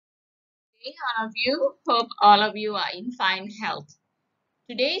Hey all of you, hope all of you are in fine health.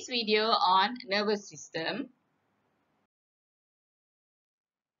 Today's video on nervous system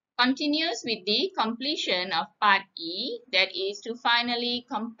continues with the completion of part E, that is to finally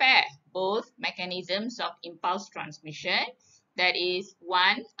compare both mechanisms of impulse transmission, that is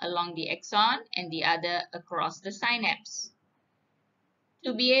one along the axon and the other across the synapse.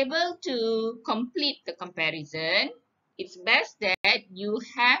 To be able to complete the comparison, it's best that you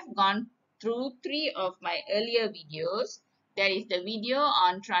have gone through 3 of my earlier videos. That is the video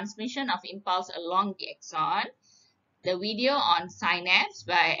on transmission of impulse along the axon, the video on synapse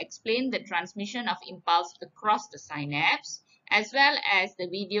where I explained the transmission of impulse across the synapse, as well as the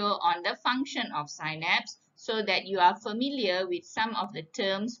video on the function of synapse, so that you are familiar with some of the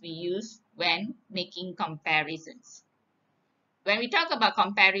terms we use when making comparisons. When we talk about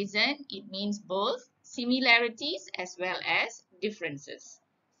comparison, it means both similarities as well as differences.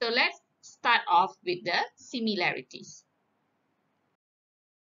 So let's start off with the similarities.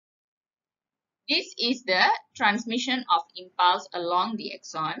 This is the transmission of impulse along the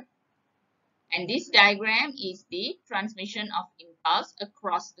axon, and this diagram is the transmission of impulse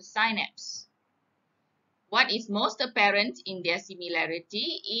across the synapse. What is most apparent in their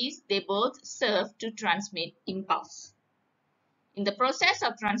similarity is they both serve to transmit impulse. In the process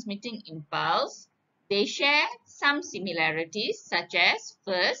of transmitting impulse, they share some similarities, such as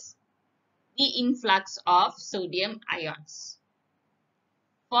first, the influx of sodium ions.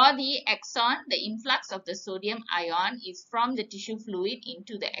 For the axon, the influx of the sodium ion is from the tissue fluid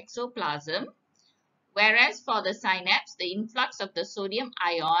into the exoplasm, whereas for the synapse, the influx of the sodium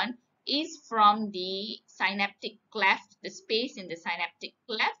ion is from the synaptic cleft, the space in the synaptic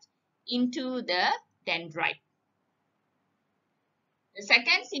cleft, into the dendrite. The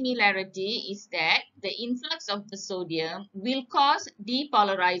second similarity is that the influx of the sodium will cause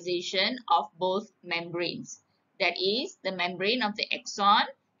depolarization of both membranes, that is, the membrane of the axon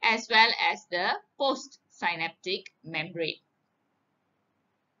as well as the postsynaptic membrane.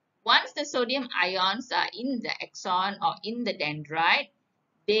 Once the sodium ions are in the axon or in the dendrite,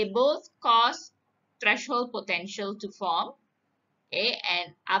 they both cause threshold potential to form, okay,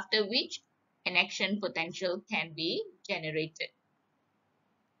 and after which an action potential can be generated.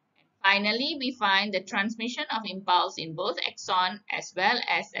 Finally, we find the transmission of impulse in both axon as well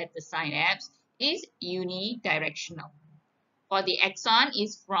as at the synapse is unidirectional. For the axon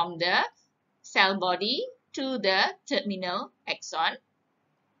is from the cell body to the terminal axon,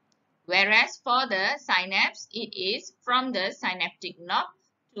 whereas for the synapse, it is from the synaptic knob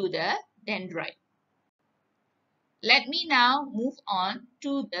to the dendrite. Let me now move on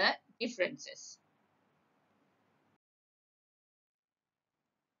to the differences.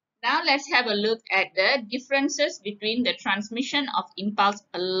 Now let's have a look at the differences between the transmission of impulse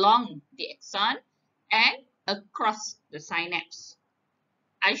along the axon and across the synapse.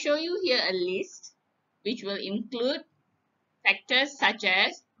 I show you here a list which will include factors such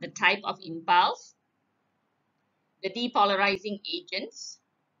as the type of impulse, the depolarizing agents,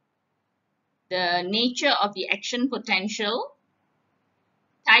 the nature of the action potential,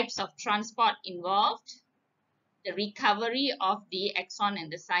 types of transport involved, the recovery of the axon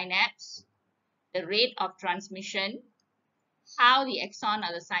and the synapse, the rate of transmission, how the axon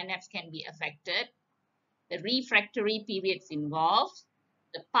or the synapse can be affected, the refractory periods involved,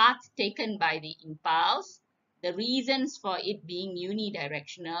 the path taken by the impulse, the reasons for it being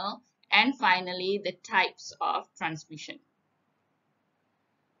unidirectional, and finally the types of transmission.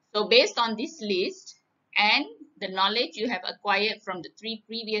 So based on this list and the knowledge you have acquired from the 3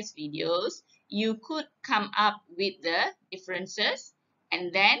 previous videos, you could come up with the differences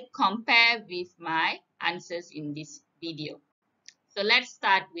and then compare with my answers in this video. So let's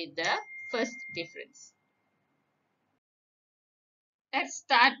start with the first difference. Let's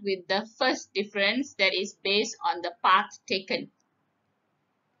start with the first difference, that is based on the path taken.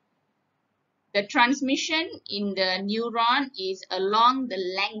 The transmission in the neuron is along the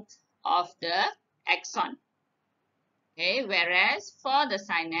length of the axon. Okay, whereas for the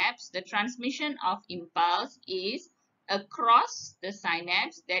synapse, the transmission of impulse is across the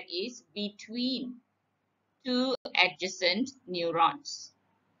synapse, that is between 2 adjacent neurons.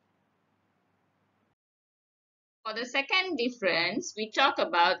 For the second difference, we talk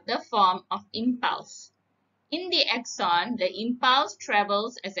about the form of impulse. In the axon, the impulse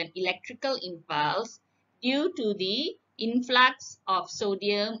travels as an electrical impulse due to the influx of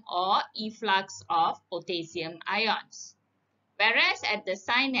sodium or efflux of potassium ions. Whereas at the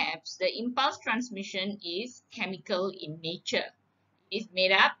synapse, the impulse transmission is chemical in nature. is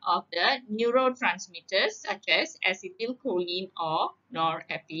made up of the neurotransmitters such as acetylcholine or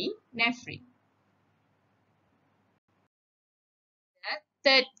norepinephrine. The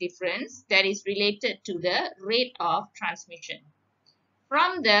third difference that is related to the rate of transmission.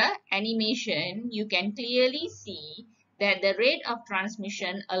 From the animation, you can clearly see that the rate of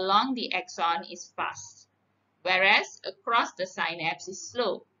transmission along the axon is fast, whereas across the synapse is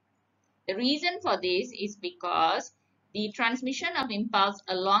slow. The reason for this is because the transmission of impulse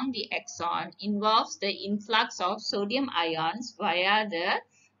along the axon involves the influx of sodium ions via the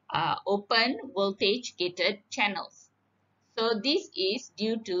open voltage gated channels. So this is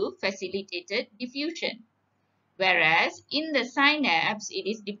due to facilitated diffusion. Whereas in the synapse, it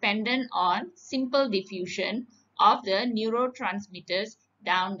is dependent on simple diffusion of the neurotransmitters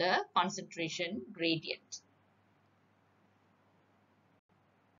down the concentration gradient.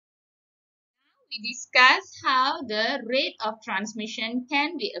 We discuss how the rate of transmission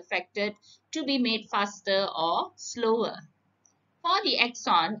can be affected to be made faster or slower. For the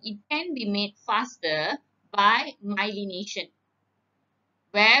axon, it can be made faster by myelination,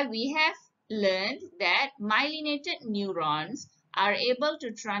 where we have learned that myelinated neurons are able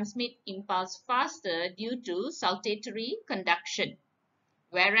to transmit impulse faster due to saltatory conduction,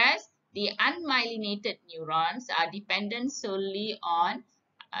 whereas the unmyelinated neurons are dependent solely on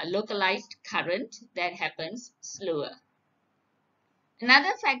localized current that happens slower.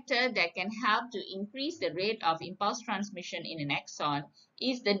 Another factor that can help to increase the rate of impulse transmission in an axon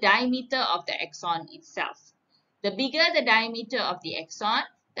is the diameter of the axon itself. The bigger the diameter of the axon,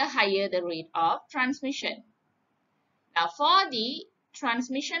 the higher the rate of transmission. Now, for the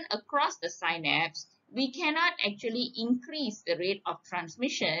transmission across the synapse, we cannot actually increase the rate of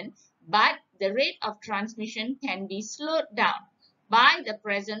transmission, but the rate of transmission can be slowed down by the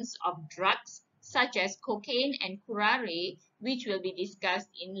presence of drugs such as cocaine and curare, which will be discussed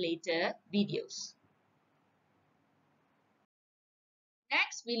in later videos.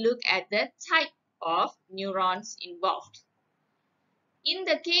 Next, we look at the type of neurons involved. In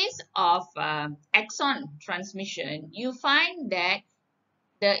the case of axon transmission, you find that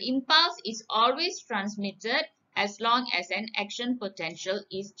the impulse is always transmitted as long as an action potential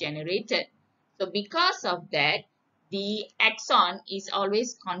is generated. So because of that, the axon is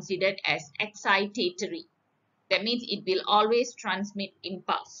always considered as excitatory. That means it will always transmit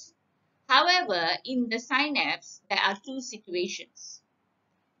impulse. However, in the synapse, there are two situations.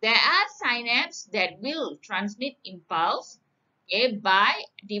 There are synapses that will transmit impulse by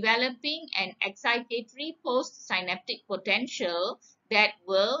developing an excitatory postsynaptic potential that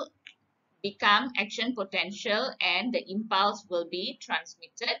will become action potential and the impulse will be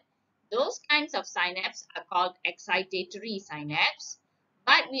transmitted. Those kinds of synapses are called excitatory synapse.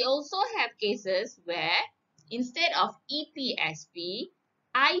 But we also have cases where instead of EPSP,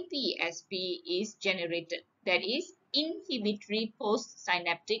 IPSP is generated. That is inhibitory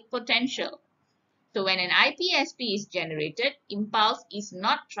postsynaptic potential. So when an IPSP is generated, impulse is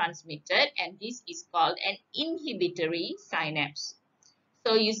not transmitted and this is called an inhibitory synapse.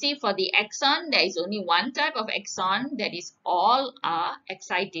 So you see for the axon, there is only one type of axon, that is all are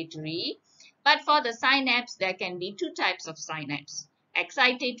excitatory. But for the synapse, there can be two types of synapse,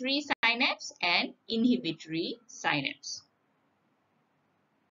 excitatory synapse and inhibitory synapse.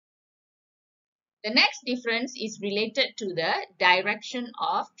 The next difference is related to the direction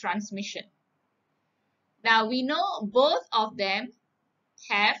of transmission. Now we know both of them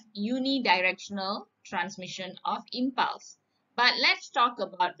have unidirectional transmission of impulse. But let's talk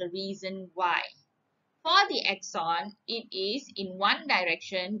about the reason why. For the axon, it is in one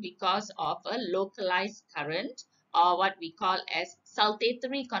direction because of a localized current or what we call as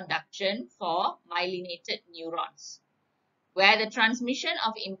saltatory conduction for myelinated neurons, where the transmission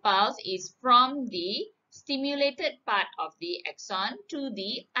of impulse is from the stimulated part of the axon to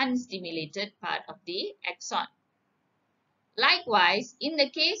the unstimulated part of the axon. Likewise, in the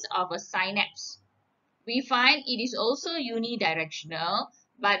case of a synapse, we find it is also unidirectional,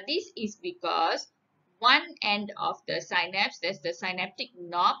 but this is because one end of the synapse, that's the synaptic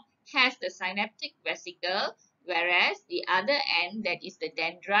knob, has the synaptic vesicle, whereas the other end, that is the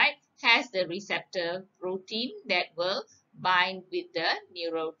dendrite, has the receptor protein that will bind with the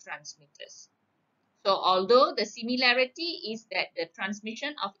neurotransmitters. So although the similarity is that the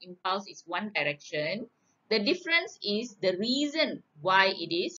transmission of impulse is one direction, the difference is the reason why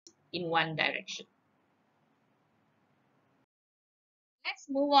it is in one direction. Let's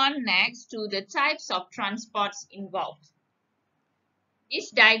move on next to the types of transports involved.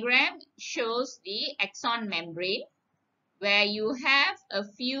 This diagram shows the axon membrane where you have a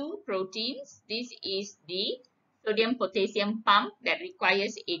few proteins. This is the sodium-potassium pump that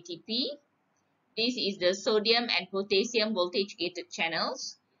requires ATP. This is the sodium and potassium voltage-gated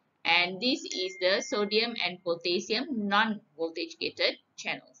channels. And this is the sodium and potassium non-voltage-gated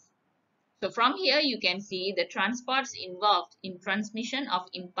channels. So from here, you can see the transports involved in transmission of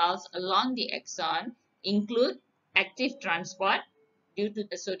impulse along the axon include active transport due to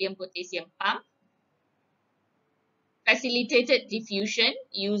the sodium-potassium pump, facilitated diffusion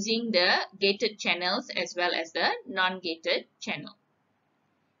using the gated channels as well as the non-gated channel.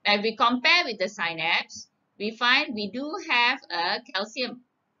 Now, if we compare with the synapse, we find we do have a calcium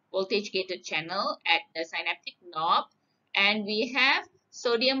voltage-gated channel at the synaptic knob, and we have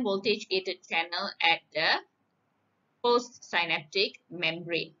sodium voltage-gated channel at the postsynaptic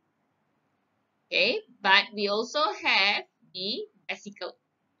membrane. Okay, but we also have the vesicle.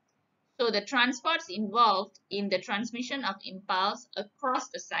 So the transports involved in the transmission of impulse across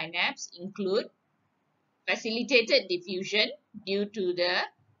the synapse include facilitated diffusion due to the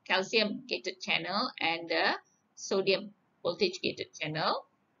calcium gated channel and the sodium voltage gated channel,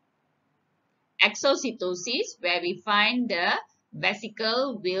 exocytosis, where we find the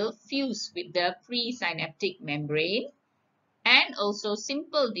vesicle will fuse with the presynaptic membrane, and also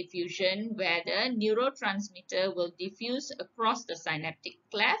simple diffusion, where the neurotransmitter will diffuse across the synaptic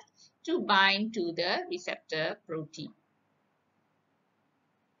cleft to bind to the receptor protein.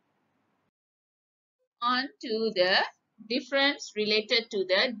 On to the difference related to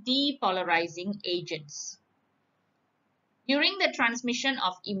the depolarizing agents. During the transmission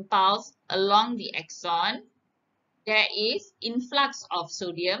of impulse along the axon, there is influx of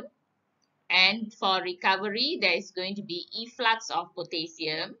sodium, and for recovery, there is going to be efflux of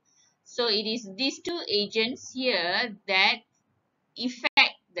potassium. So it is these two agents here that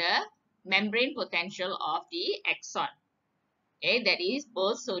affect the membrane potential of the axon. Okay, that is,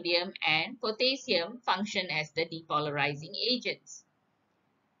 both sodium and potassium function as the depolarizing agents.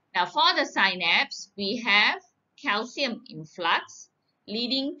 Now, for the synapse, we have calcium influx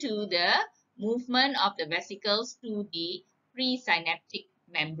leading to the movement of the vesicles to the presynaptic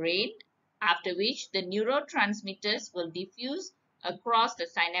membrane, after which the neurotransmitters will diffuse across the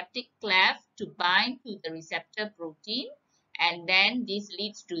synaptic cleft to bind to the receptor protein, and then this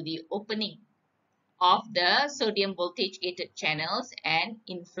leads to the opening of the sodium voltage gated channels and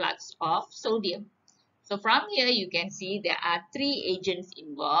influx of sodium. So from here you can see there are three agents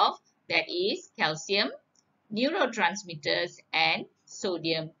involved, that is calcium, neurotransmitters and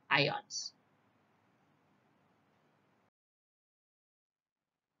sodium ions.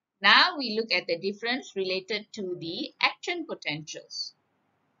 Now we look at the difference related to the action potentials.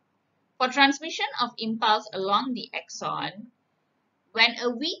 For transmission of impulse along the axon, when a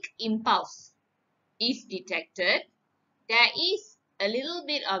weak impulse is detected, there is a little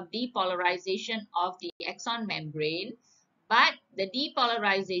bit of depolarization of the axon membrane, but the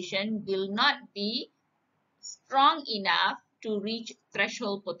depolarization will not be strong enough to reach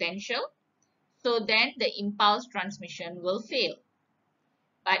threshold potential, so then the impulse transmission will fail.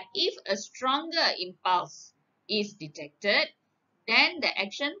 But if a stronger impulse is detected, then the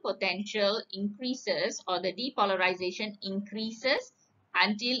action potential increases, or the depolarization increases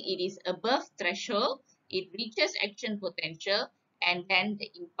until it is above threshold. It reaches action potential, and then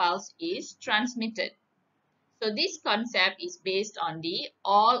the impulse is transmitted. So this concept is based on the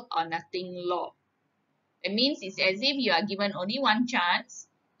all or nothing law. That means it's as if you are given only one chance.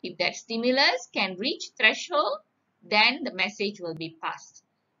 If that stimulus can reach threshold, then the message will be passed.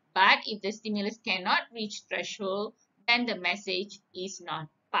 But if the stimulus cannot reach threshold, then the message is not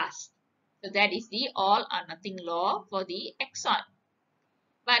passed. So that is the all or nothing law for the axon.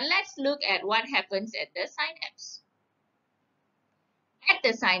 But let's look at what happens at the synapse. At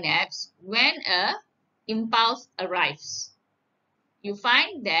the synapse, when an impulse arrives, you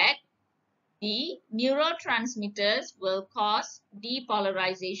find that the neurotransmitters will cause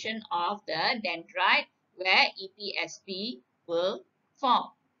depolarization of the dendrite, where EPSP will form.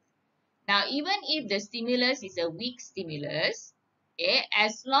 Now, even if the stimulus is a weak stimulus, okay,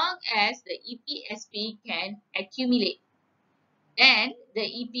 as long as the EPSP can accumulate, then the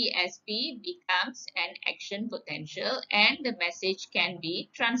EPSP becomes an action potential and the message can be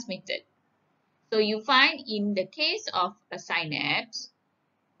transmitted. So you find in the case of a synapse,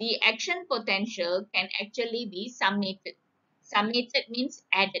 the action potential can actually be summated. Summated means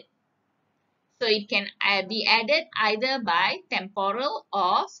added. So it can be added either by temporal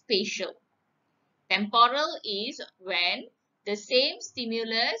or spatial. Temporal is when the same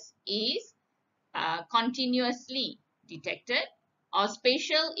stimulus is continuously detected, or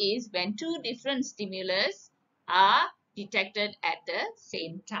spatial is when two different stimulus are detected at the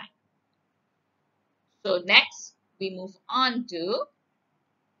same time. So next, we move on to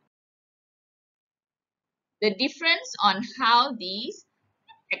the difference on how these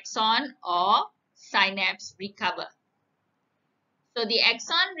axon or synapse recover. So the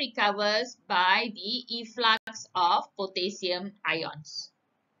axon recovers by the efflux of potassium ions.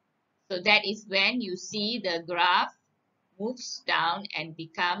 So that is when you see the graph moves down and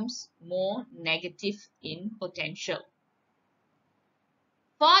becomes more negative in potential.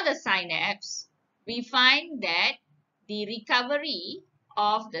 For the synapse, we find that the recovery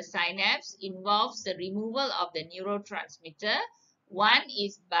of the synapse involves the removal of the neurotransmitter. One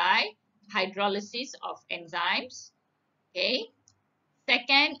is by hydrolysis of enzymes. Okay.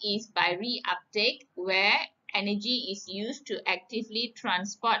 Second is by reuptake, where energy is used to actively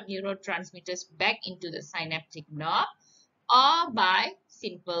transport neurotransmitters back into the synaptic knob, or by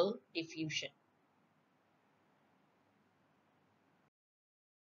simple diffusion.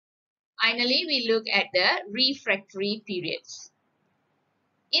 Finally, we look at the refractory periods.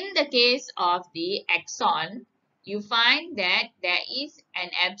 In the case of the axon, you find that there is an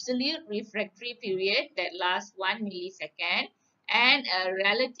absolute refractory period that lasts 1 millisecond and a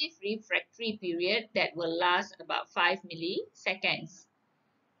relative refractory period that will last about 5 milliseconds.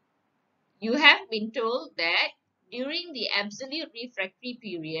 You have been told that during the absolute refractory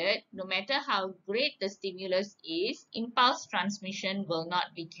period, no matter how great the stimulus is, impulse transmission will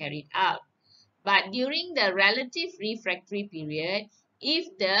not be carried out. But during the relative refractory period,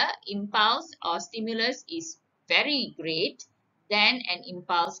 if the impulse or stimulus is very great, then an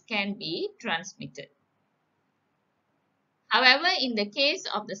impulse can be transmitted. However, in the case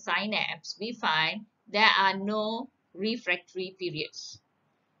of the synapse, we find there are no refractory periods.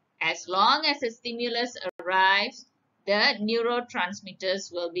 As long as a stimulus arrives, the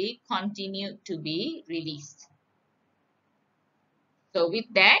neurotransmitters will be continued to be released. So with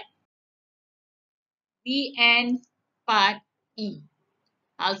that, we end part E.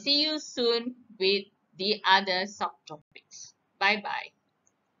 I'll see you soon with the other subtopics. Bye-bye.